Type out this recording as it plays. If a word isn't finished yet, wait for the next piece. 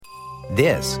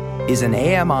This is an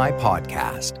AMI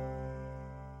podcast.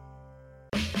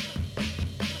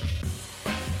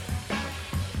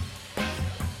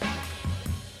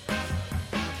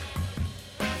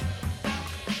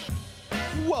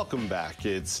 Welcome back.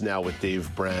 It's Now with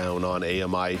Dave Brown on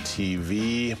AMI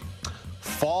TV.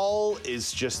 Fall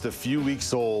is just a few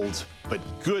weeks old, but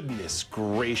goodness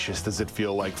gracious, does it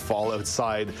feel like fall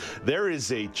outside. There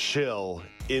is a chill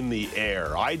in the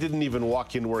air. I didn't even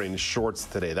walk in wearing shorts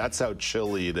today. That's how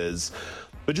chilly it is.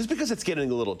 But just because it's getting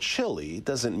a little chilly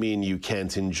doesn't mean you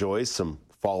can't enjoy some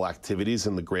fall activities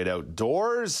in the great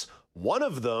outdoors. One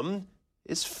of them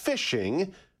is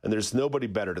fishing. And there's nobody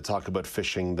better to talk about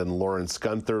fishing than Lawrence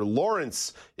Gunther.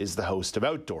 Lawrence is the host of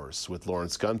Outdoors with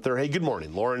Lawrence Gunther. Hey, good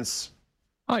morning, Lawrence.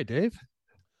 Hi, Dave.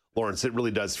 Lawrence, it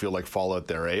really does feel like fall out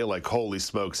there, eh? Like, holy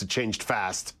smokes, it changed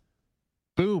fast.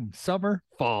 Boom, summer,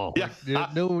 fall. Yeah.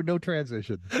 No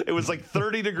transition. It was like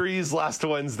 30 degrees last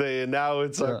Wednesday, and now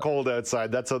it's cold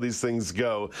outside. That's how these things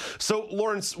go. So,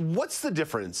 Lawrence, what's the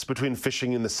difference between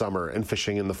fishing in the summer and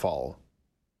fishing in the fall?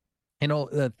 You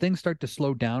know, things start to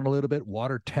slow down a little bit.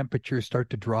 Water temperatures start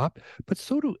to drop, but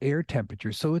so do air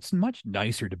temperatures. So it's much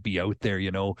nicer to be out there, you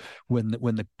know, when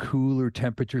the cooler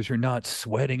temperatures are not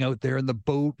sweating out there in the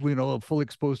boat, you know, fully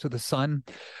exposed to the sun.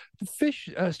 The fish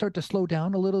start to slow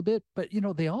down a little bit, but, you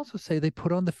know, they also say they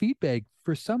put on the feed bag.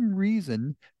 For some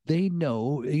reason, they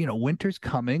know, you know, winter's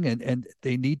coming and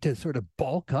they need to sort of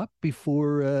bulk up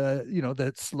before, you know,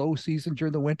 that slow season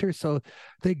during the winter. So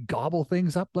they gobble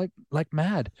things up like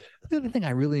mad. The other thing I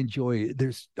really enjoy,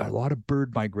 there's a lot of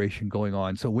bird migration going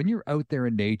on. So when you're out there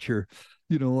in nature,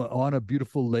 you know, on a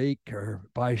beautiful lake or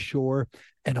by shore,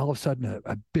 and all of a sudden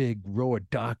a big row of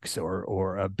ducks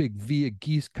or a big V of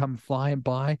geese come flying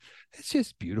by, it's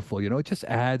just beautiful. You know, it just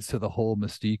adds to the whole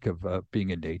mystique of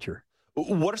being in nature.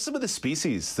 What are some of the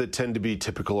species that tend to be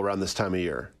typical around this time of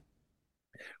year?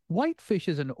 Whitefish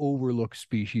is an overlooked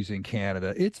species in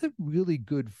Canada. It's a really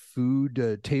good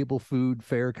food, table food,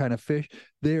 fare kind of fish.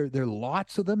 There are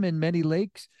lots of them in many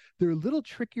lakes. They're a little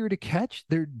trickier to catch.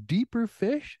 They're deeper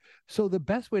fish. So the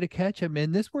best way to catch them,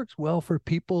 and this works well for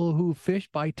people who fish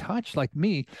by touch like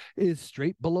me, is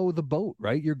straight below the boat,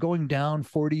 right? You're going down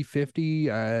 40, 50,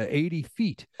 80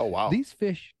 feet. Oh, wow. These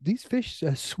fish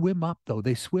swim up, though.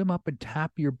 They swim up and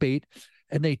tap your bait,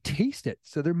 and they taste it.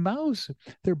 So their mouths,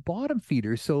 they're bottom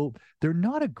feeders. So they're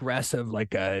not aggressive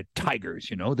like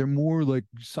tigers, you know, they're more like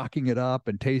sucking it up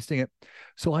and tasting it.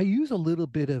 So I use a little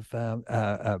bit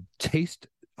of taste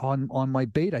on my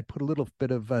bait. I put a little bit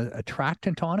of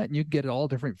attractant on it, and you get all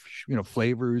different, you know,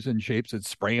 flavors and shapes. It's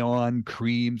spray on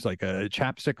creams, like a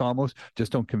chapstick almost.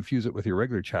 Just don't confuse it with your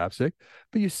regular chapstick.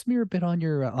 But you smear a bit on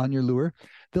your lure.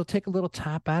 They'll take a little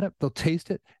tap at it. They'll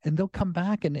taste it, and they'll come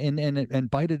back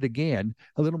and bite it again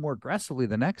a little more aggressively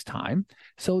the next time.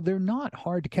 So they're not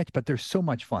hard to catch, but they're so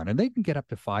much fun, and they can get up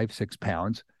to 5-6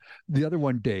 pounds. The other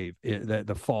one, Dave,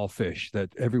 the fall fish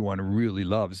that everyone really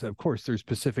loves. Of course, there's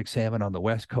Pacific salmon on the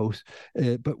West Coast,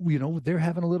 but, you know, they're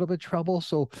having a little bit of trouble.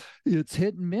 So it's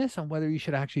hit and miss on whether you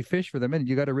should actually fish for them. And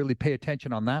you got to really pay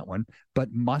attention on that one.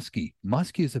 But muskie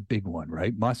is a big one,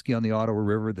 right? Muskie on the Ottawa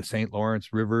River, the St.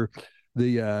 Lawrence River,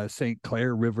 the St.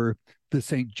 Clair River, the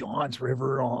St. John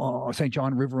River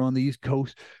on the East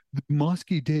Coast.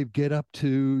 Muskie, Dave, get up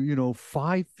to, you know,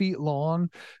 5 feet long.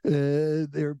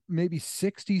 They're maybe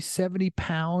 60, 70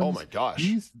 pounds. Oh my gosh.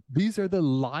 These are the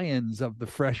lions of the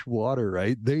fresh water,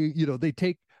 right? They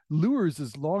take lures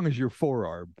as long as your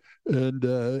forearm,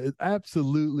 and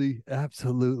absolutely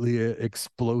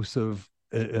explosive,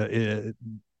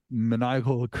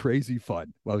 maniacal, crazy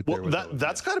fun. Well,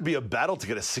 that's got to be a battle to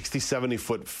get a 60,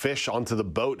 70-foot fish onto the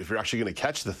boat if you're actually going to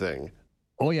catch the thing.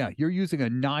 Oh, yeah. You're using a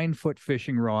 9-foot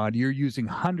fishing rod. You're using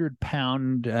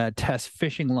 100-pound test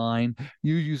fishing line.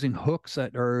 You're using hooks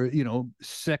that are, you know,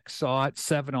 6-aught,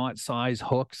 7-aught size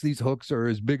hooks. These hooks are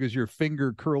as big as your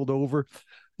finger curled over.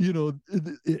 You know,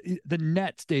 the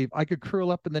nets, Dave, I could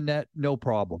curl up in the net, no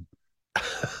problem.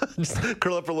 Just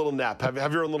curl up for a little nap.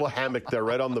 Have your own little hammock there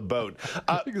right on the boat.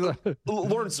 Exactly.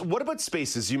 Lawrence, what about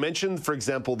spaces? You mentioned, for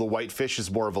example, the whitefish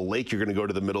is more of a lake. You're going to go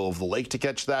to the middle of the lake to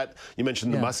catch that. You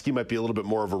mentioned the muskie might be a little bit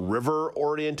more of a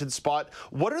river-oriented spot.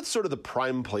 What are sort of the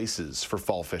prime places for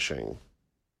fall fishing?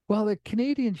 Well, the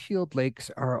Canadian Shield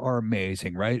Lakes are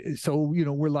amazing, right? So, you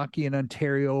know, we're lucky in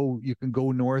Ontario. You can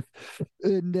go north,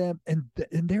 and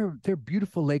they're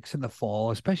beautiful lakes in the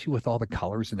fall, especially with all the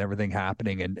colors and everything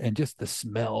happening, and just the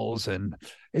smells, and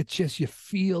it's just, you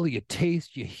feel, you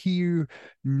taste, you hear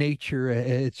nature.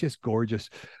 It's just gorgeous.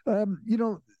 You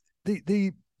know,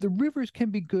 the the rivers can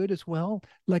be good as well.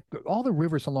 Like all the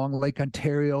rivers along Lake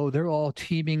Ontario, they're all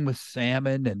teeming with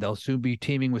salmon, and they'll soon be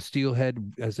teeming with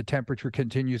steelhead as the temperature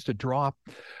continues to drop.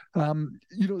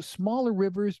 Smaller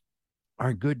rivers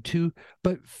are good too,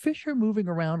 but fish are moving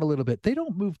around a little bit. They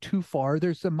don't move too far.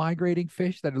 There's the migrating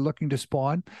fish that are looking to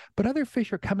spawn, but other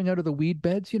fish are coming out of the weed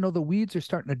beds. The weeds are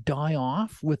starting to die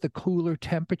off with the cooler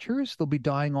temperatures. They'll be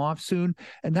dying off soon,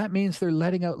 and that means they're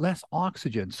letting out less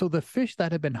oxygen. So the fish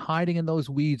that have been hiding in those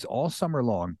weeds all summer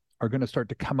long are going to start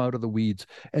to come out of the weeds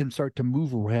and start to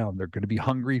move around. They're going to be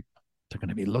hungry. They're going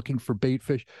to be looking for bait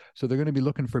fish. So they're going to be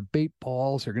looking for bait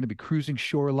balls. They're going to be cruising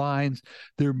shorelines.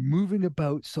 They're moving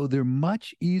about. So they're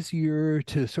much easier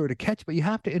to sort of catch, but you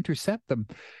have to intercept them.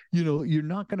 You're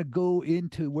not going to go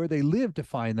into where they live to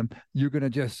find them. You're going to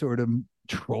just sort of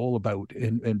troll about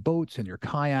in boats and your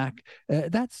kayak.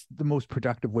 That's the most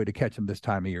productive way to catch them this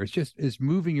time of year. Is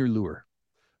moving your lure.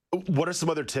 What are some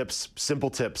other tips, simple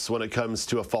tips when it comes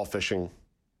to a fall fishing?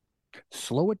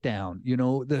 Slow it down.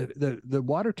 The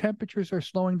water temperatures are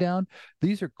slowing down.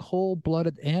 These are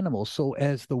cold-blooded animals. So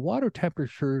as the water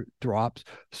temperature drops,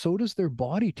 so does their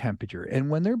body temperature. And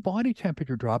when their body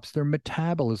temperature drops, their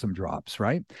metabolism drops,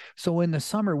 right? So in the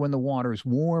summer, when the water is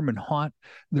warm and hot,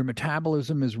 their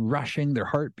metabolism is rushing, their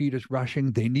heartbeat is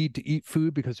rushing. They need to eat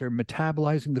food because they're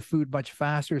metabolizing the food much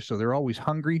faster, so they're always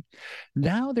hungry.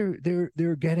 Now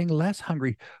they're getting less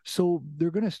hungry. So they're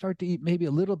going to start to eat maybe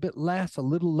a little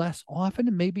less often,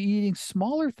 and maybe eating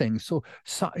smaller things. So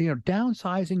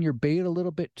downsizing your bait a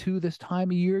little bit too this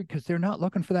time of year, because they're not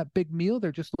looking for that big meal.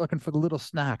 They're just looking for the little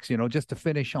snacks, just to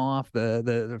finish off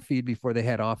the feed before they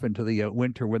head off into the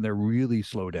winter when they're really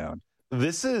slow down.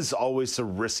 This is always a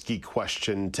risky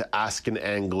question to ask an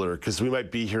angler, because we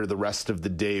might be here the rest of the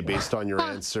day based on your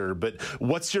answer. But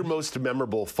what's your most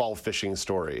memorable fall fishing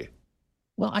story?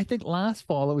 Well, I think last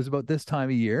fall it was about this time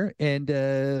of year,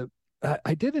 and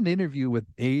I did an interview with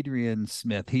Adrian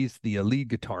Smith. He's the lead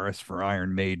guitarist for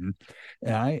Iron Maiden.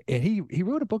 And he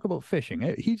wrote a book about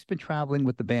fishing. He's been traveling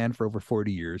with the band for over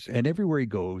 40 years, and everywhere he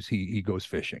goes, he goes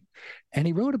fishing. And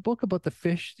he wrote a book about the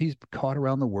fish he's caught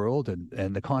around the world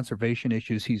and the conservation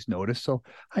issues he's noticed. So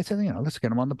I said, let's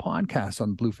get him on the podcast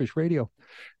on Bluefish Radio.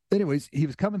 Anyways, he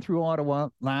was coming through Ottawa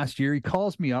last year. He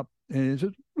calls me up and he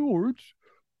says, Lawrence,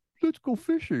 let's go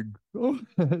fishing. Oh,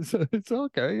 so it's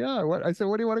okay. Yeah. I said,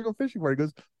 what do you want to go fishing for? He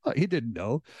goes, he didn't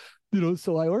know.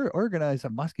 So I organized a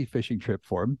muskie fishing trip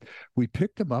for him. We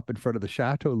picked him up in front of the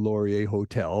Chateau Laurier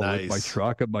Hotel with my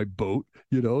truck and my boat.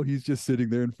 He's just sitting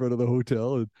there in front of the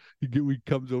hotel, and he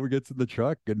comes over, gets in the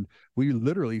truck, and we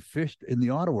literally fished in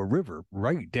the Ottawa River,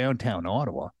 right downtown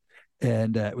Ottawa.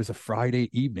 And it was a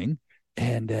Friday evening.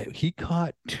 And he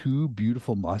caught two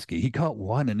beautiful muskie. He caught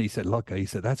one, and he said,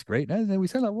 that's great. And then we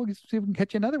said, we'll see if we can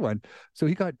catch you another one. So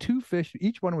he caught two fish.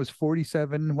 Each one was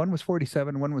 47. One was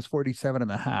 47. One was 47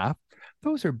 and a half.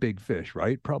 Those are big fish,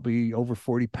 right? Probably over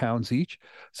 40 pounds each.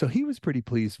 So he was pretty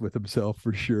pleased with himself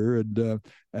for sure.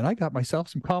 And I got myself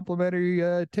some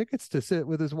complimentary tickets to sit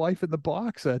with his wife in the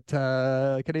box at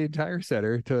Canadian Tire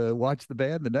Center to watch the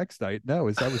band the next night. That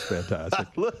was fantastic.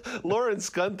 Lawrence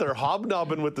Gunther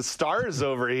hobnobbing with the stars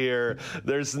over here.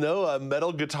 There's no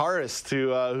metal guitarist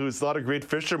who's not a great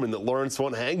fisherman that Lawrence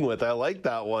won't hang with. I like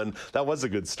that one. That was a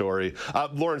good story.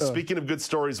 Lawrence, speaking of good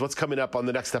stories, what's coming up on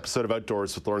the next episode of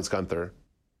Outdoors with Lawrence Gunther?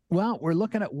 Well, we're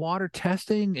looking at water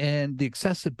testing and the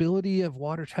accessibility of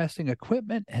water testing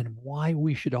equipment and why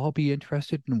we should all be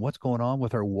interested in what's going on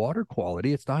with our water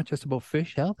quality. It's not just about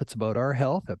fish health. It's about our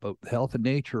health, about health and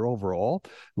nature overall.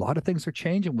 A lot of things are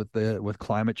changing with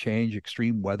climate change,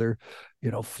 extreme weather,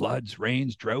 floods,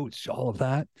 rains, droughts, all of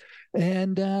that.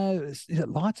 And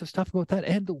lots of stuff about that.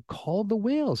 And the call of the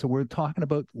whales. So we're talking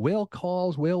about whale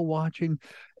calls, whale watching,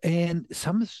 and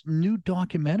some new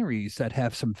documentaries that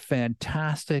have some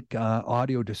fantastic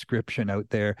audio description out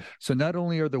there. So not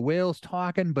only are the whales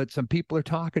talking, but some people are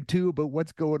talking too about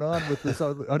what's going on with this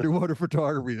underwater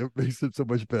photography that makes it so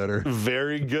much better.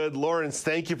 Very good. Lawrence,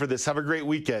 thank you for this. Have a great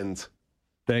weekend.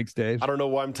 Thanks, Dave. I don't know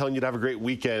why I'm telling you to have a great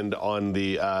weekend on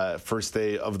the first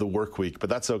day of the work week, but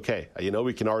that's okay.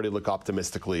 We can already look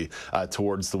optimistically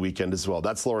towards the weekend as well.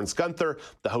 That's Lawrence Gunther,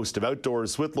 the host of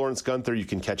Outdoors with Lawrence Gunther. You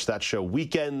can catch that show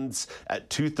weekends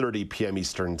at 2:30 p.m.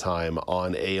 Eastern Time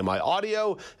on AMI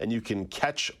Audio, and you can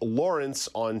catch Lawrence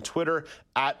on Twitter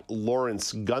at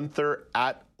Lawrence Gunther,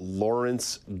 at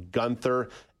Lawrence Gunther.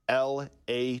 Lawrence,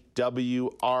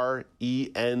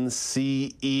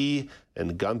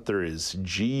 and Gunther is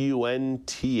Gunther.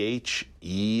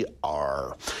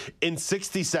 In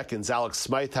 60 seconds, Alex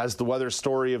Smythe has the weather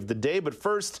story of the day, but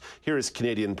first, here is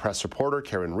Canadian press reporter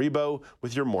Karen Rebo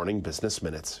with your Morning Business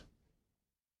Minutes.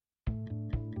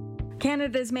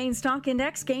 Canada's main stock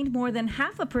index gained more than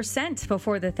 0.5%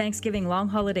 before the Thanksgiving long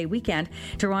holiday weekend.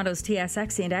 Toronto's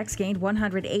TSX index gained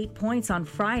 108 points on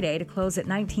Friday to close at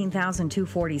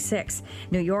 19,246.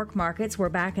 New York markets were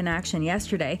back in action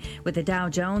yesterday, with the Dow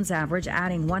Jones average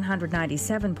adding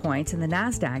 197 points and the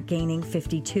Nasdaq gaining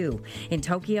 52. In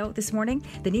Tokyo this morning,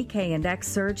 the Nikkei index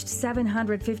surged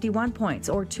 751 points,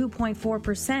 or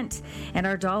 2.4%, and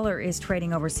our dollar is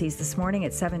trading overseas this morning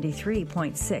at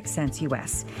 73.6 cents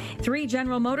U.S. 3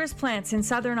 General Motors plants in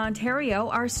southern Ontario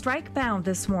are strike-bound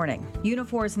this morning.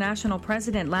 Unifor's national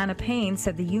president, Lana Payne,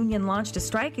 said the union launched a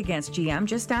strike against GM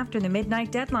just after the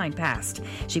midnight deadline passed.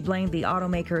 She blamed the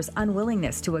automaker's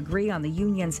unwillingness to agree on the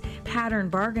union's pattern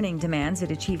bargaining demands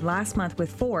it achieved last month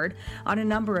with Ford on a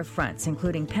number of fronts,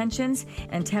 including pensions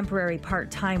and temporary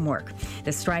part-time work.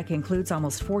 The strike includes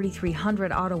almost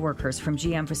 4,300 auto workers from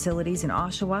GM facilities in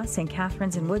Oshawa, St.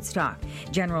 Catharines, and Woodstock.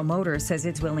 General Motors says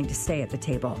it's willing to stay at the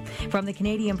table. From the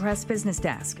Canadian Press Business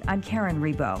Desk, I'm Karen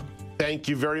Rebo. Thank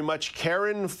you very much,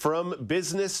 Karen. From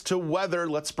business to weather,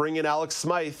 let's bring in Alex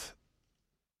Smythe.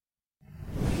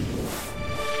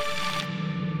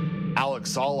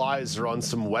 Alex, all eyes are on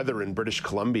some weather in British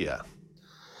Columbia.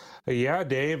 Yeah,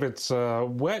 Dave, it's a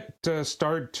wet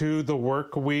start to the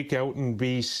work week out in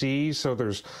BC, so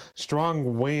there's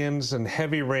strong winds and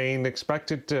heavy rain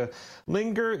expected to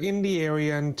linger in the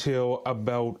area until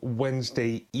about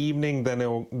Wednesday evening.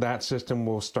 Then that system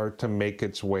will start to make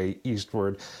its way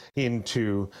eastward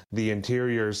into the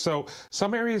interior. So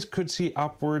some areas could see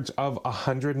upwards of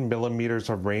 100 millimeters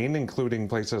of rain, including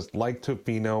places like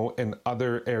Tofino and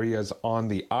other areas on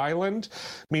the island.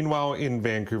 Meanwhile, in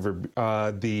Vancouver,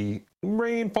 the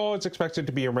rainfall is expected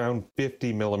to be around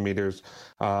 50 millimeters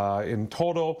in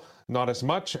total. Not as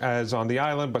much as on the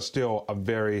island, but still a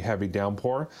very heavy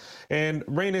downpour. And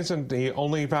rain isn't the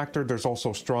only factor. There's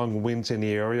also strong winds in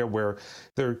the area where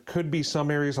there could be some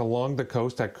areas along the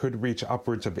coast that could reach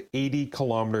upwards of 80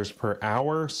 kilometers per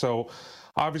hour. So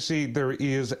obviously, there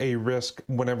is a risk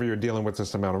whenever you're dealing with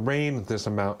this amount of rain,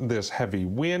 this heavy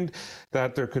wind,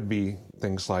 that there could be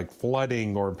things like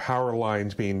flooding or power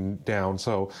lines being down.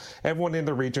 So everyone in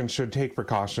the region should take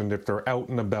precaution if they're out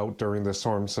and about during the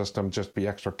storm system. Just be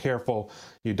extra careful.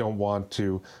 You don't want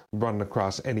to run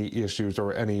across any issues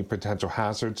or any potential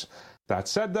hazards. That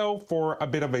said, though, for a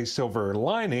bit of a silver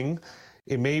lining,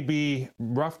 it may be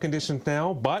rough conditions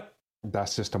now, but that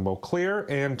system will clear,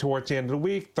 and towards the end of the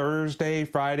week, Thursday,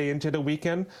 Friday into the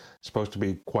weekend, it's supposed to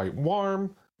be quite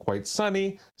warm, quite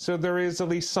sunny, so there is at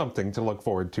least something to look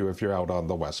forward to if you're out on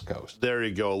the West Coast. There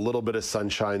you go, a little bit of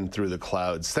sunshine through the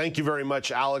clouds. Thank you very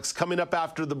much, Alex. Coming up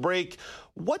after the break,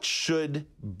 what should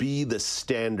be the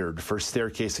standard for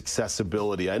staircase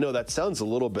accessibility? I know that sounds a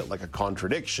little bit like a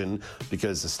contradiction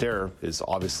because the stair is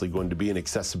obviously going to be an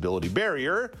accessibility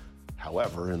barrier.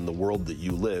 However, in the world that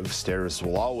you live, stairs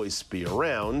will always be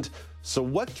around. So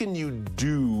what can you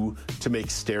do to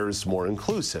make stairs more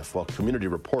inclusive? Well, community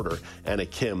reporter Anna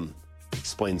Kim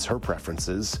explains her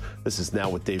preferences. This is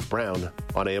Now with Dave Brown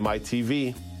on AMI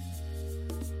TV.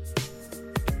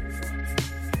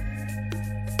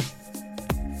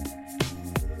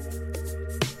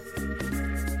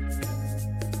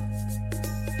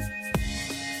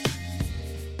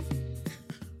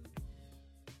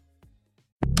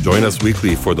 Join us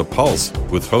weekly for The Pulse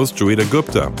with host Joeita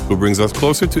Gupta, who brings us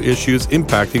closer to issues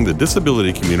impacting the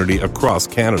disability community across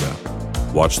Canada.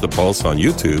 Watch The Pulse on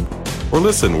YouTube or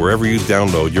listen wherever you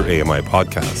download your AMI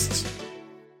podcasts.